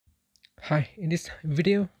Hi, in this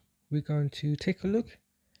video, we're going to take a look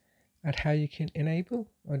at how you can enable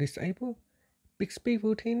or disable Bixby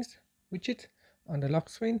routines widget on the lock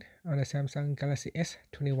screen on the Samsung Galaxy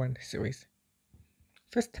S21 series.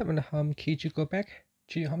 First, tap on the home key to go back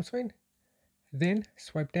to your home screen. Then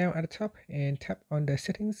swipe down at the top and tap on the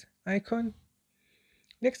settings icon.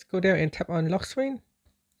 Next, go down and tap on lock screen.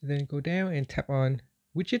 Then go down and tap on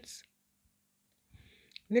widgets.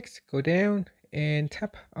 Next, go down and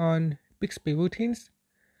tap on Bixby routines.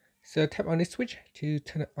 So tap on this switch to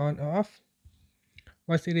turn it on or off.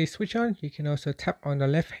 Once it is switched on, you can also tap on the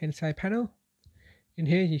left hand side panel. In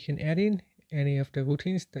here you can add in any of the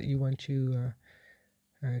routines that you want to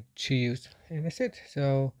use, and that's it.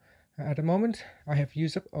 So at the moment I have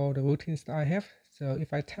used up all the routines that I have. So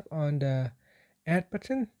if I tap on the add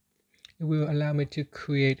button, it will allow me to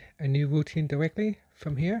create a new routine directly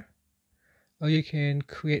from here, or you can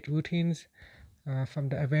create routines from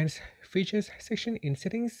the advanced features section in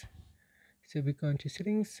settings. So we go into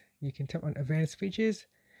settings, you can tap on advanced features,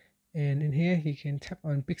 and in here you can tap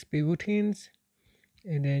on Bixby routines,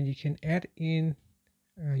 and then you can add in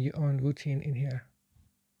your own routine in here.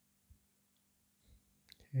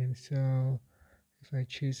 And so if I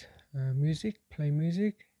choose music, play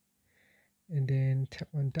music, and then tap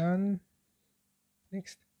on done,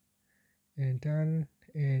 next, and done,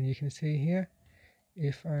 and you can see here,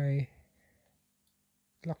 if I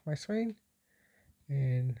lock my screen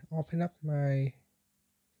and open up my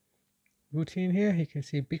routine here, you can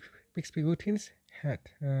see Bixby routines had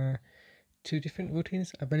two different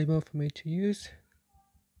routines available for me to use.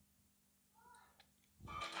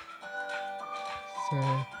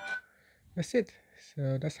 So that's it.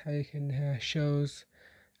 So that's how you can shows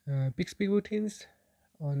Bixby routines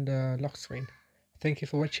on the lock screen. Thank you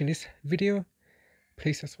for watching this video.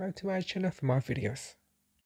 Please subscribe to my channel for more videos.